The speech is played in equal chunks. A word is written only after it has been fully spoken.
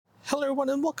Hello, everyone,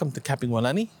 and welcome to Camping with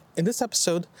Lenny. In this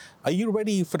episode, are you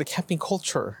ready for the camping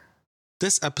culture?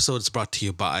 This episode is brought to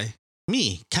you by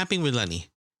me, Camping with Lenny.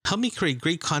 Help me create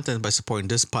great content by supporting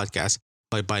this podcast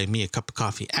by buying me a cup of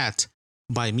coffee at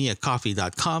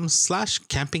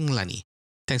buymeacoffee.com/campinglenny.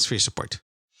 Thanks for your support.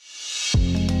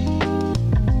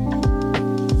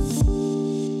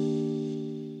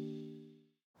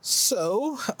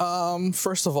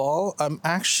 First of all, I'm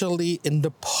actually in the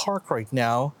park right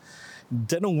now,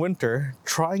 dead of winter,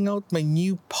 trying out my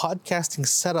new podcasting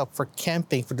setup for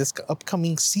camping for this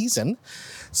upcoming season.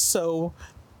 So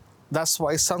that's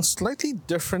why it sounds slightly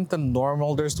different than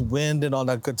normal. There's wind and all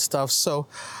that good stuff. So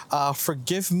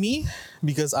forgive me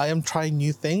because I am trying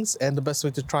new things, and the best way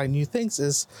to try new things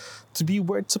is to be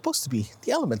where it's supposed to be,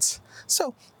 the elements.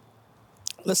 So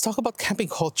let's talk about camping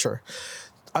culture.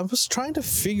 I was trying to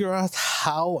figure out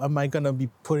how am I going to be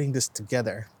putting this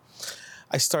together.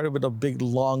 I started with a big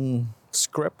long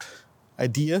script,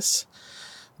 ideas,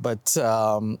 but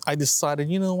I decided,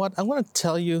 you know what, I'm going to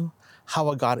tell you how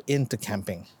I got into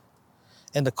camping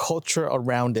and the culture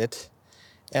around it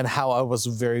and how I was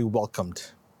very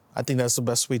welcomed. I think that's the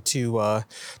best way to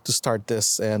start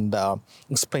this and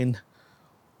explain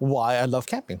why I love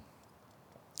camping.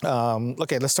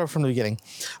 Okay, let's start from the beginning.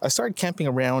 I started camping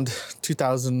around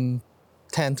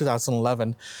 2010,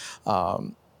 2011.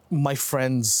 My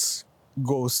friends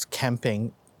goes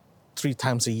camping 3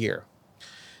 times a year.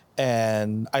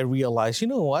 And I realized, you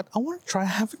know what? I want to try. I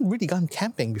haven't really gone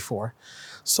camping before.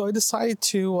 So I decided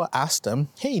to ask them,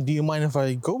 hey, do you mind if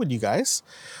I go with you guys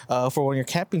for one of your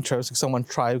camping trips? Because I want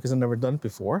to try because I've never done it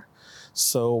before.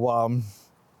 So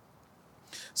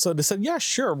they said, yeah,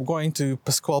 sure. We're going to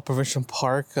Pascual Provincial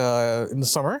Park in the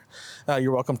summer.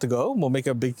 You're welcome to go. We'll make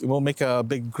a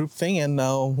big group thing and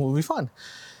we'll be fun.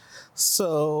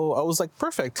 So I was like,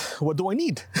 perfect. What do I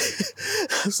need?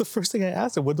 That's the first thing I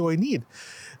asked them. What do I need?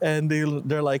 And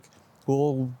they're like,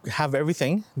 we'll have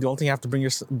everything. The only thing you have to bring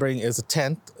is a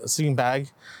tent, a sleeping bag,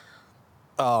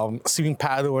 sleeping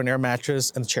pad or an air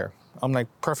mattress, and a chair. I'm like,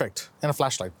 perfect. And a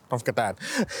flashlight. Don't forget that.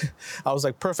 I was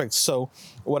like, perfect. So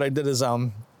what I did is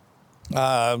a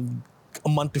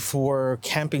month before the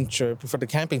camping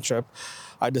trip,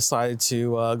 I decided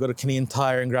to go to Canadian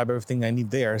Tire and grab everything I need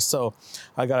there. So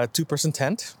I got a 2-person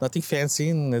tent, nothing fancy,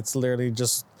 and it's literally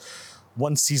just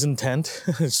one season tent.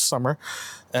 It's summer,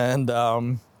 and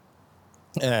I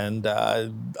ended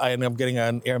up getting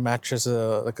an air mattress,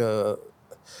 an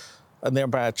air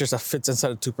mattress that fits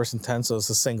inside a 2-person tent, so it's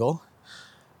a single.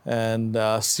 And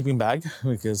sleeping bag,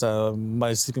 because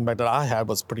my sleeping bag that I had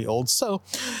was pretty old, so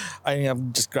I ended up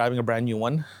just grabbing a brand new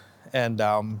one, and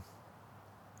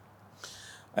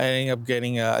I ended up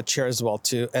getting a chair as well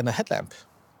too, and a headlamp.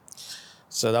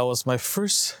 So that was my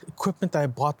first equipment I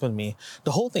bought with me.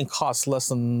 The whole thing cost less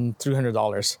than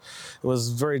 $300. It was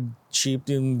very cheap.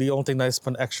 The only thing that I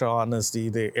spent extra on is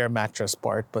the air mattress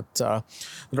part, but the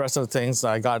rest of the things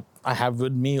I have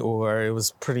with me, or it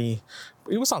was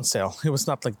on sale. It was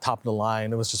not like top of the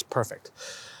line. It was just perfect.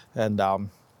 And I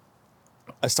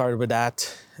started with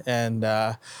that, and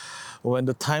when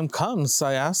the time comes,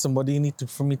 I asked them, what do you need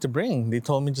for me to bring? They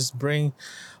told me just bring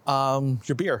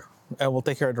your beer and we'll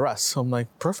take care of the rest. So I'm like,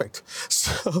 perfect.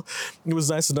 So it was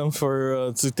nice of them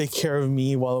to take care of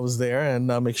me while I was there and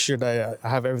make sure that I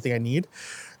have everything I need.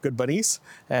 Good buddies.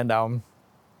 And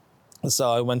so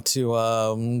I went to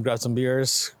grab some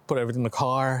beers, put everything in the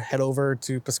car, head over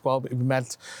to Pascual. We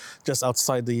met just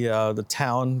outside the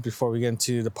town before we get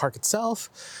into the park itself.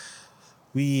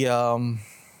 We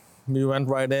went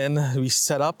right in. We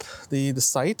set up the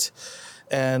site.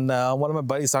 And one of my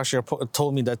buddies actually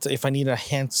told me that if I need a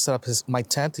hand to set up my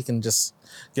tent, he can just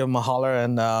give him a holler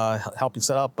and help me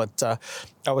set up. But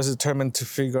I was determined to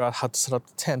figure out how to set up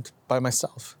the tent by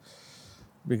myself.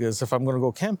 Because if I'm going to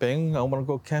go camping, I want to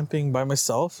go camping by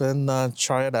myself and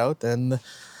try it out and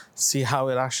see how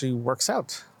it actually works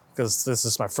out. Because this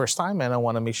is my first time and I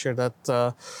want to make sure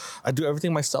that I do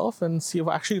everything myself and see if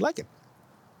I actually like it.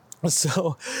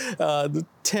 So the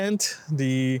tent,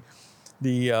 the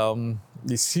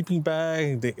sleeping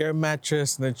bag, the air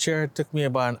mattress, and the chair took me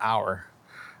about an hour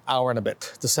and a bit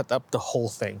to set up the whole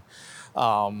thing.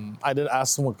 I did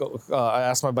ask I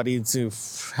asked my buddy to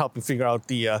help me figure out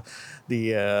the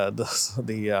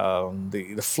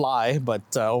fly,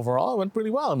 but overall it went pretty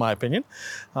well in my opinion.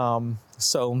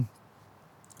 So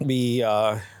we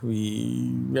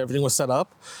everything was set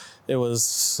up. It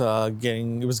was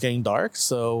getting dark,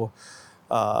 so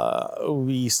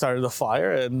we started a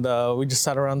fire and we just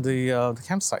sat around the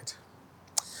campsite.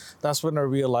 That's when I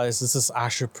realized this is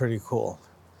actually pretty cool.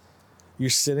 You're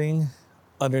sitting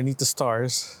underneath the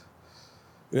stars,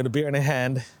 you got a beer in a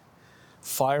hand,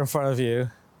 fire in front of you,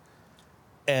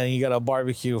 and you got a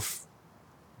barbecue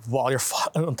while you're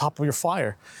on top of your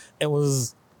fire. It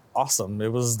was awesome.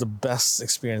 It was the best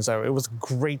experience ever. It was a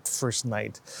great first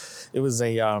night. It was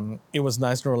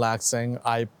nice and relaxing.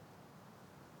 I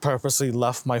purposely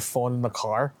left my phone in the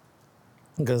car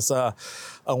because I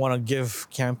want to give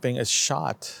camping a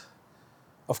shot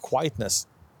of quietness.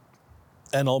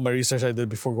 And all my research I did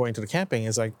before going to the camping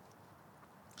is like,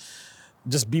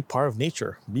 just be part of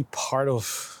nature, be part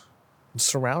of the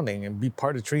surrounding, and be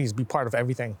part of the trees, be part of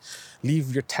everything.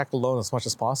 Leave your tech alone as much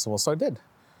as possible. So I did.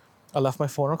 I left my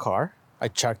phone in the car. I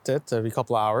checked it every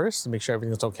couple of hours to make sure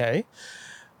everything was okay.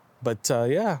 But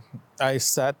yeah, I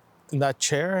sat in that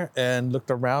chair and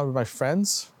looked around with my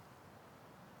friends,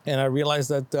 and I realized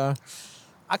that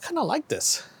I kind of like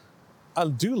this. I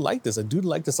do like this. I do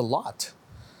like this a lot.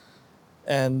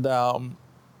 And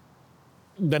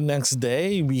the next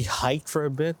day, we hiked for a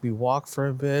bit, we walked for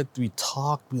a bit, we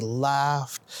talked, we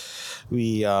laughed,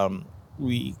 we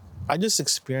I just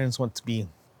experienced what to be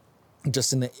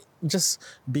just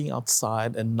being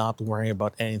outside and not worrying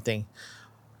about anything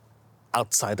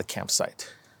outside the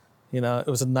campsite. It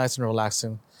was a nice and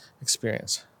relaxing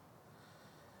experience.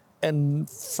 And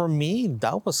for me,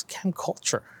 that was camp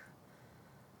culture.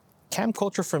 Camp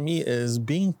culture for me is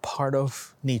being part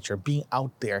of nature, being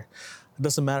out there. It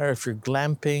doesn't matter if you're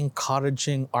glamping,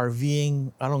 cottaging,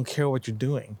 RVing, I don't care what you're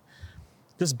doing.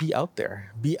 Just be out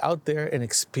there. Be out there and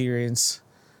experience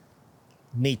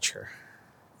nature.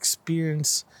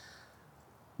 Experience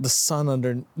the sun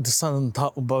on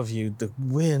top above you, the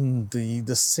wind,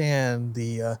 the sand,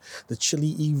 the chilly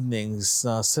evenings,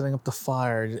 setting up the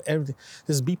fire, everything.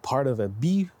 Just be part of it.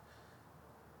 Be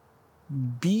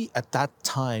at that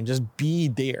time. Just be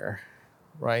there,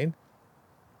 right?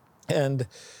 And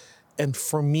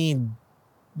for me,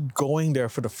 going there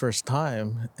for the first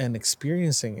time and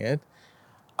experiencing it,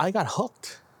 I got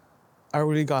hooked. I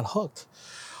really got hooked.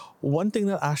 One thing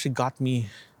that actually got me,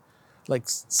 like,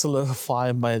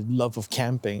 solidify my love of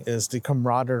camping is the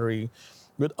camaraderie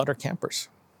with other campers.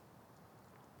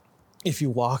 If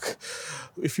you walk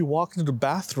into the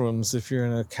bathrooms, if you're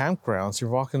in a campground, so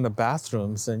you're walking in the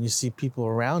bathrooms and you see people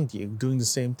around you doing the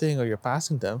same thing or you're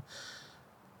passing them,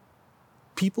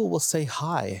 people will say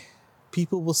hi.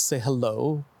 People will say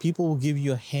hello. People will give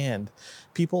you a hand.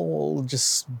 People will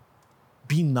just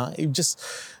be nice.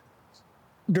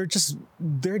 They're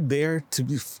there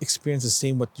to experience the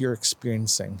same what you're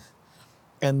experiencing,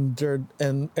 and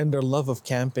their love of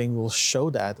camping will show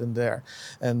that in there,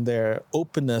 and their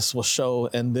openness will show,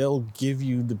 and they'll give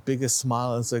you the biggest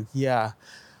smile. It's like, yeah,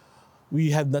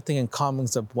 we have nothing in common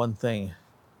except one thing: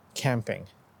 camping.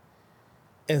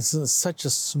 And it's such a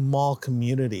small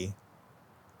community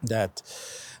that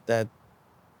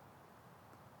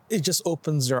it just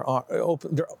opens they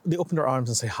open their arms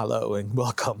and say hello and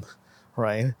welcome,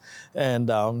 right?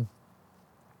 And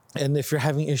if you're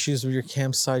having issues with your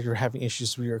campsite, you're having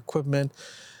issues with your equipment,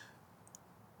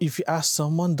 if you ask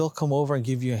someone, they'll come over and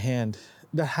give you a hand.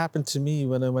 That happened to me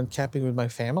when I went camping with my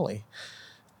family.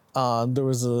 There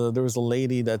was a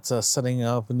lady that's setting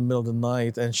up in the middle of the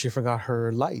night, and she forgot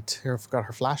her forgot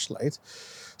her flashlight.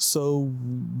 So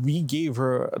we gave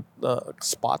her a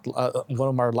one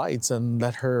of our lights, and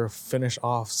let her finish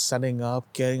off setting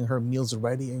up, getting her meals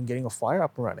ready, and getting a fire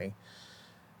up and running.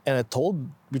 And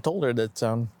we told her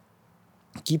that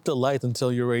keep the light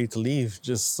until you're ready to leave,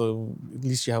 just so at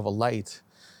least you have a light.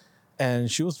 And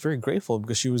she was very grateful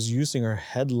because she was using her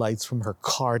headlights from her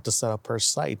car to set up her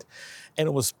site, and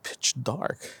it was pitch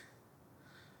dark.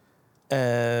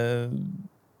 And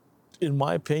in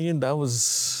my opinion,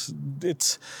 it's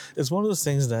one of those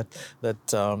things that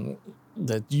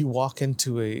you walk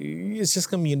into it's just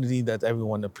community that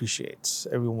everyone appreciates.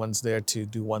 Everyone's there to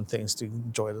do one thing, is to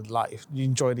enjoy the life. You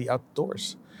enjoy the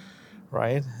outdoors,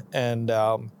 right? And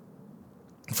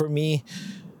for me,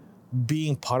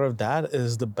 being part of that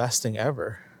is the best thing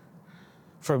ever.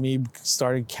 For me,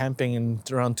 started camping in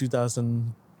around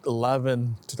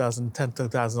 2011, 2010,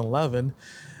 2011,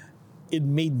 it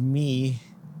made me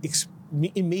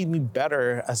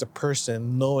better as a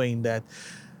person, knowing that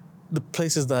the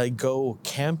places that I go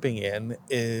camping in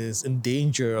is in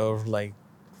danger of, like,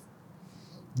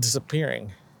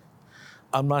 disappearing.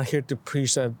 I'm not here to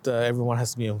preach that everyone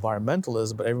has to be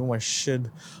environmentalist, but everyone should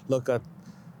look at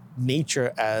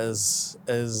nature as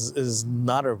is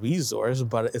not a resource,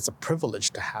 but it's a privilege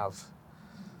to have.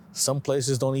 Some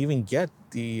places don't even get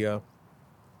the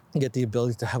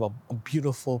ability to have a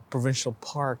beautiful provincial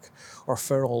park or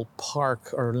federal park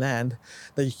or land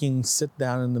that you can sit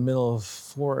down in the middle of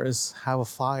forest, have a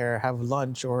fire, have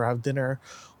lunch, or have dinner,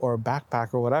 or a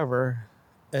backpack or whatever,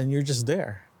 and you're just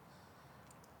there.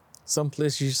 Some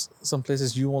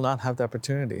places you will not have the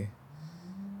opportunity,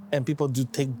 and people do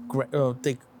take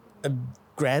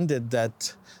granted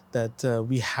that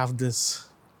we have this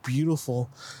beautiful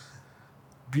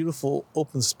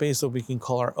open space that we can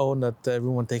call our own, that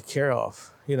everyone take care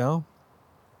of, And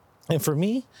for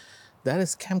me, that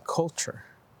is camp culture.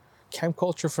 Camp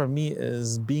culture for me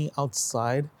is being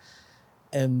outside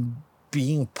and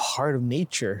being part of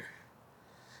nature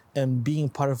and being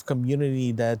part of a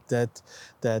community that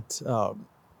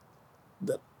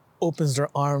opens their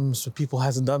arms when people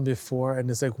hasn't done before,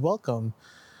 and it's like, welcome.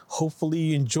 Hopefully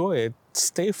you enjoy it.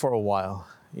 Stay for a while,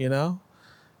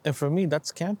 And for me,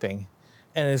 that's camping.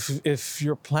 And if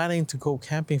you're planning to go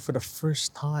camping for the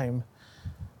first time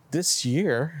this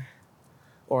year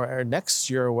or next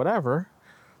year or whatever,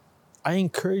 I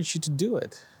encourage you to do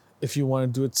it. If you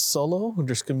want to do it solo,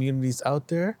 there's communities out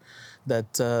there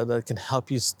that can help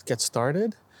you get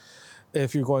started.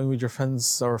 If you're going with your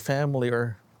friends or family,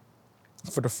 or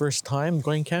for the first time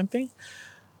going camping,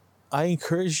 I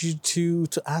encourage you to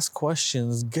ask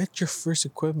questions, get your first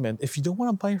equipment. If you don't want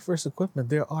to buy your first equipment,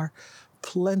 there are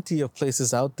plenty of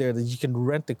places out there that you can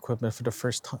rent equipment for the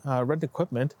first time,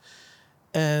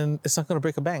 and it's not going to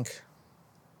break a bank,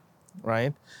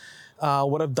 right?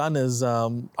 What I've done is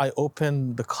I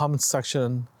opened the comment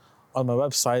section on my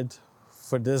website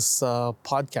for this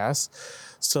podcast.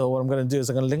 So what I'm going to do is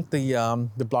I'm going to link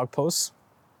the blog post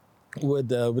with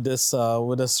this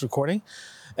recording,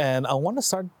 and I want to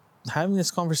start having this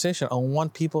conversation. I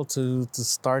want people to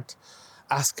start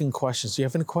asking questions. If you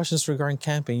have any questions regarding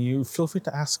camping, you feel free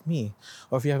to ask me.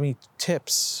 Or if you have any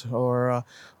tips or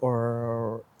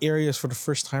areas for the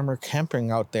first timer camping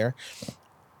out there,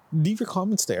 leave your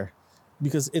comments there,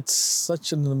 because it's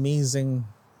such an amazing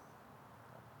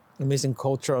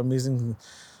culture, amazing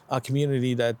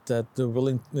community that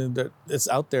it's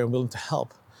out there and willing to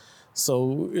help.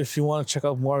 So if you want to check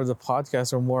out more of the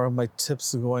podcast or more of my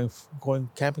tips going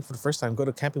camping for the first time, go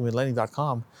to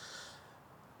campingwithlenny.com.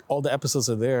 All the episodes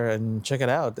are there, and check it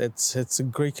out. It's a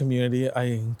great community. I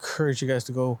encourage you guys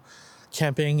to go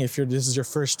camping. If this is your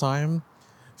first time,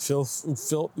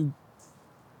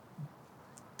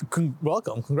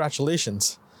 welcome,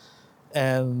 congratulations.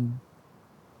 And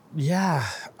yeah,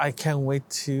 I can't wait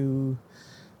to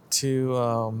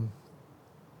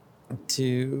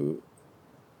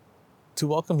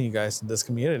welcome you guys to this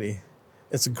community.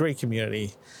 It's a great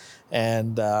community.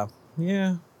 And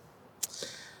yeah,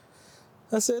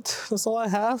 that's it. That's all I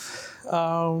have.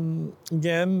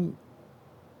 Again,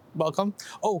 welcome.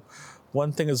 Oh,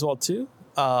 one thing as well too.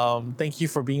 Thank you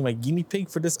for being my guinea pig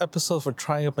for this episode, for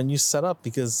trying up a new setup,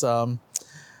 because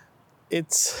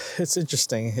it's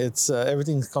interesting. It's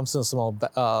everything comes in a small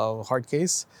hard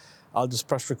case. I'll just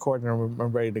press record and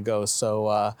I'm ready to go.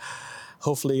 So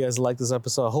hopefully you guys like this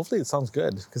episode. Hopefully it sounds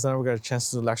good, because I never got a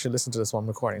chance to actually listen to this while I'm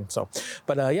recording. So,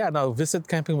 but visit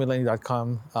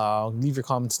campingwithlenny.com. Leave your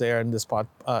comments there in this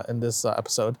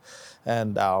episode,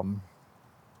 and I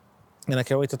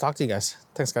can't wait to talk to you guys.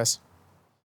 Thanks, guys.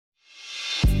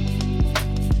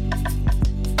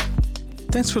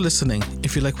 Thanks for listening.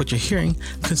 If you like what you're hearing,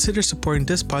 consider supporting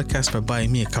this podcast by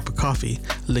buying me a cup of coffee.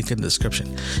 Link in the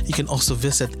description. You can also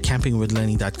visit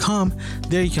campingwithlenny.com.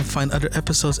 There you can find other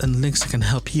episodes and links that can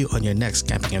help you on your next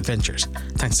camping adventures.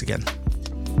 Thanks again.